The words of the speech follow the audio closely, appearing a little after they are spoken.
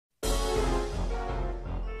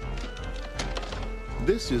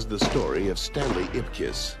This is the story of Stanley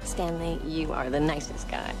Ipkiss. Stanley, you are the nicest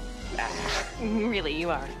guy. Really, you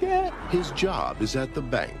are. Yeah. His job is at the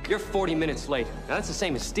bank. You're 40 minutes late. Now, that's the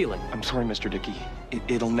same as stealing. I'm sorry, Mr. Dickey.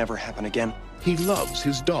 It'll never happen again. He loves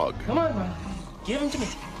his dog. Come on, Ron. Give him to me.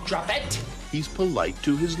 Drop it. He's polite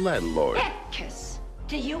to his landlord. Ipkiss,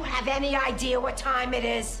 do you have any idea what time it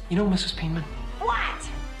is? You know, Mrs. Pineman? What?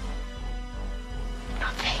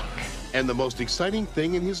 Nothing. And the most exciting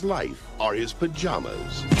thing in his life are his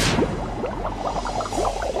pajamas.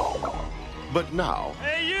 But now...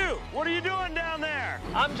 Hey, you! What are you doing down there?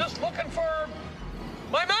 I'm just looking for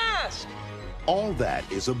my mask! all that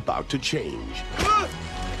is about to change.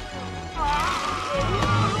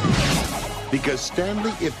 Because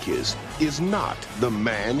Stanley Ipkiss is not the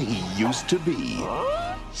man he used to be.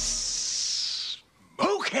 Smokin'!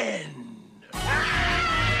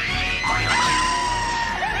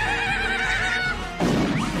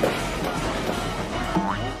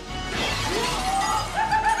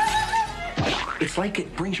 It's like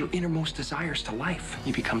it brings your innermost desires to life.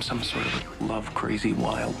 You become some sort of love-crazy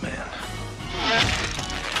wild man.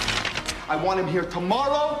 I want him here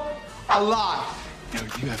tomorrow, alive. Now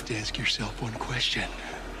you have to ask yourself one question.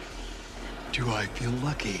 Do I feel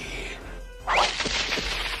lucky?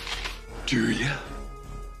 Do ya,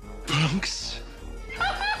 punks?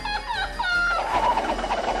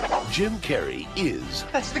 Jim Carrey is...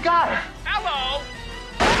 That's the guy. Hello!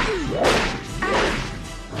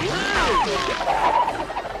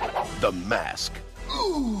 The Mask.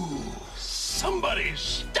 Ooh,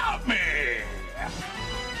 somebody's